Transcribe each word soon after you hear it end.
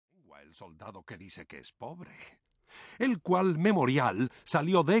el soldado que dice que es pobre, el cual memorial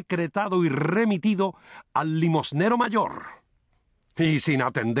salió decretado y remitido al limosnero mayor, y sin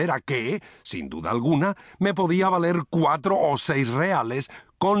atender a que, sin duda alguna, me podía valer 4 o 6 reales,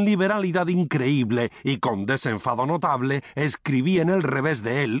 con liberalidad increíble y con desenfado notable, escribí en el revés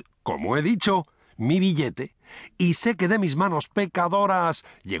de él, como he dicho, mi billete, y sé que de mis manos pecadoras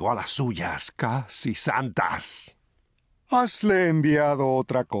llegó a las suyas casi santas. ¿Hasle enviado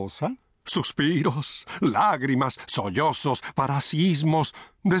otra cosa? Suspiros, lágrimas, sollozos, parasismos,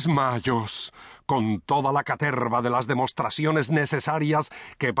 desmayos, con toda la caterva de las demostraciones necesarias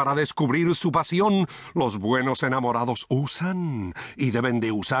que para descubrir su pasión los buenos enamorados usan y deben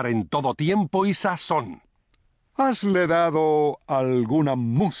de usar en todo tiempo y sazón. ¿Hasle dado alguna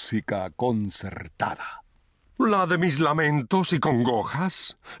música concertada? La de mis lamentos y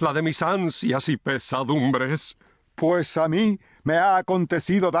congojas, la de mis ansias y pesadumbres. Pues a mí me ha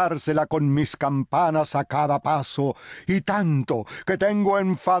acontecido dársela con mis campanas a cada paso, y tanto que tengo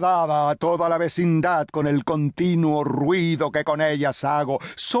enfadada a toda la vecindad con el continuo ruido que con ellas hago,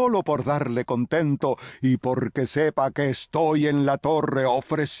 solo por darle contento y porque sepa que estoy en la torre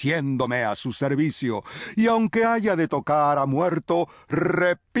ofreciéndome a su servicio, y aunque haya de tocar a muerto,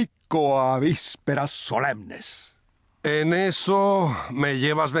 repico a vísperas solemnes. En eso me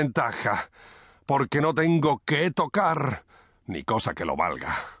llevas ventaja, porque no tengo que tocar, ni cosa que lo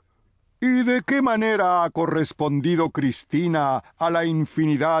valga. ¿Y de qué manera ha correspondido Cristina a la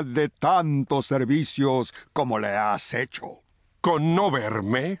infinidad de tantos servicios como le has hecho? Con no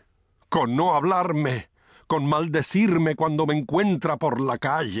verme, con no hablarme, con maldecirme cuando me encuentra por la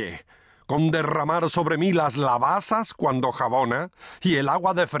calle, con derramar sobre mí las lavasas cuando jabona y el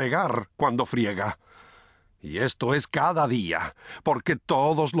agua de fregar cuando friega. Y esto es cada día, porque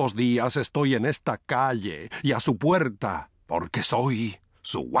todos los días estoy en esta calle y a su puerta, porque soy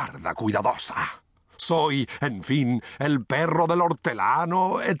su guarda cuidadosa. Soy, en fin, el perro del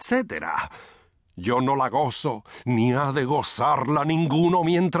hortelano, etc. Yo no la gozo, ni ha de gozarla ninguno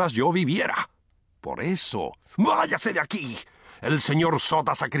mientras yo viviera. Por eso, váyase de aquí, el señor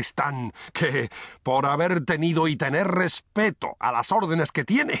sota sacristán, que, por haber tenido y tener respeto a las órdenes que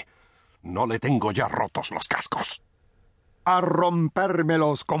tiene, no le tengo ya rotos los cascos. A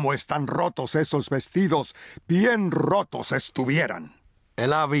rompérmelos como están rotos esos vestidos, bien rotos estuvieran.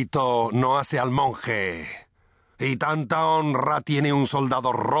 El hábito no hace al monje. ¿Y tanta honra tiene un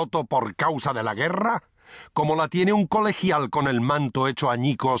soldado roto por causa de la guerra, como la tiene un colegial con el manto hecho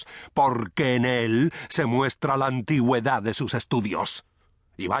añicos, porque en él se muestra la antigüedad de sus estudios?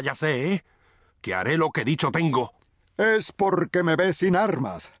 Y váyase, que haré lo que dicho tengo. Es porque me ve sin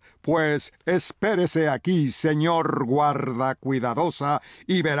armas. Pues espérese aquí, señor guarda cuidadosa,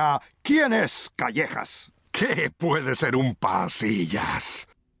 y verá quién es Callejas. ¿Qué puede ser un pasillas?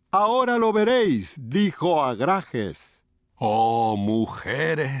 Ahora lo veréis, dijo Agrajes. Oh,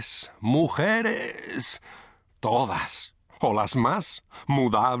 mujeres, mujeres, todas, o las más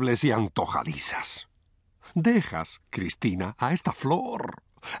mudables y antojadizas. Dejas, Cristina, a esta flor,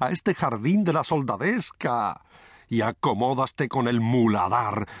 a este jardín de la soldadesca, y acomódaste con el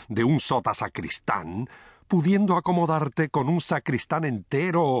muladar de un sota sacristán, pudiendo acomodarte con un sacristán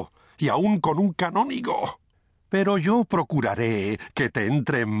entero y aún con un canónigo. Pero yo procuraré que te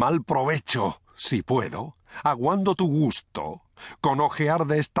entre en mal provecho, si puedo, aguando tu gusto, con ojear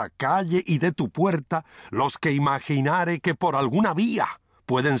de esta calle y de tu puerta los que imaginare que por alguna vía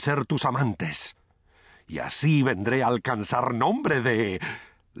pueden ser tus amantes. Y así vendré a alcanzar nombre de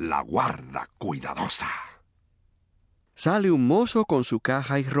la guarda cuidadosa. Sale un mozo con su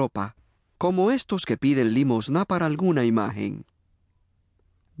caja y ropa, como estos que piden limosna para alguna imagen.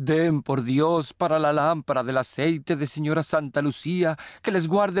 Den por Dios para la lámpara del aceite de señora Santa Lucía, que les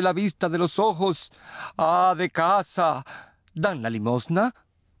guarde la vista de los ojos. ¡Ah, de casa! ¿Dan la limosna?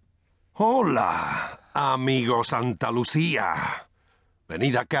 Hola, amigo Santa Lucía.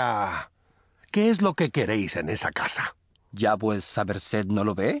 Venid acá. ¿Qué es lo que queréis en esa casa? ¿Ya vuesa merced no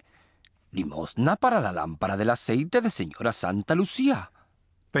lo ve? Limosna para la lámpara del aceite de señora Santa Lucía.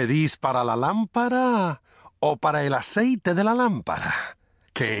 ¿Pedís para la lámpara o para el aceite de la lámpara?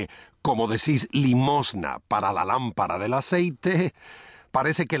 Que, como decís limosna para la lámpara del aceite,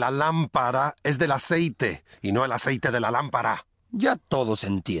 parece que la lámpara es del aceite y no el aceite de la lámpara. Ya todos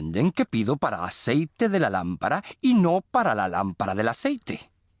entienden que pido para aceite de la lámpara y no para la lámpara del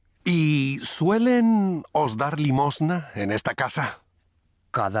aceite. ¿Y suelen os dar limosna en esta casa?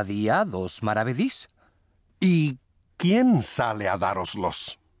 Cada día 2 maravedís. ¿Y quién sale a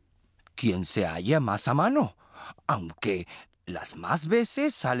dároslos? Quien se halla más a mano, aunque las más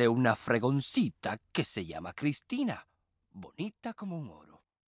veces sale una fregoncita que se llama Cristina, bonita como un oro.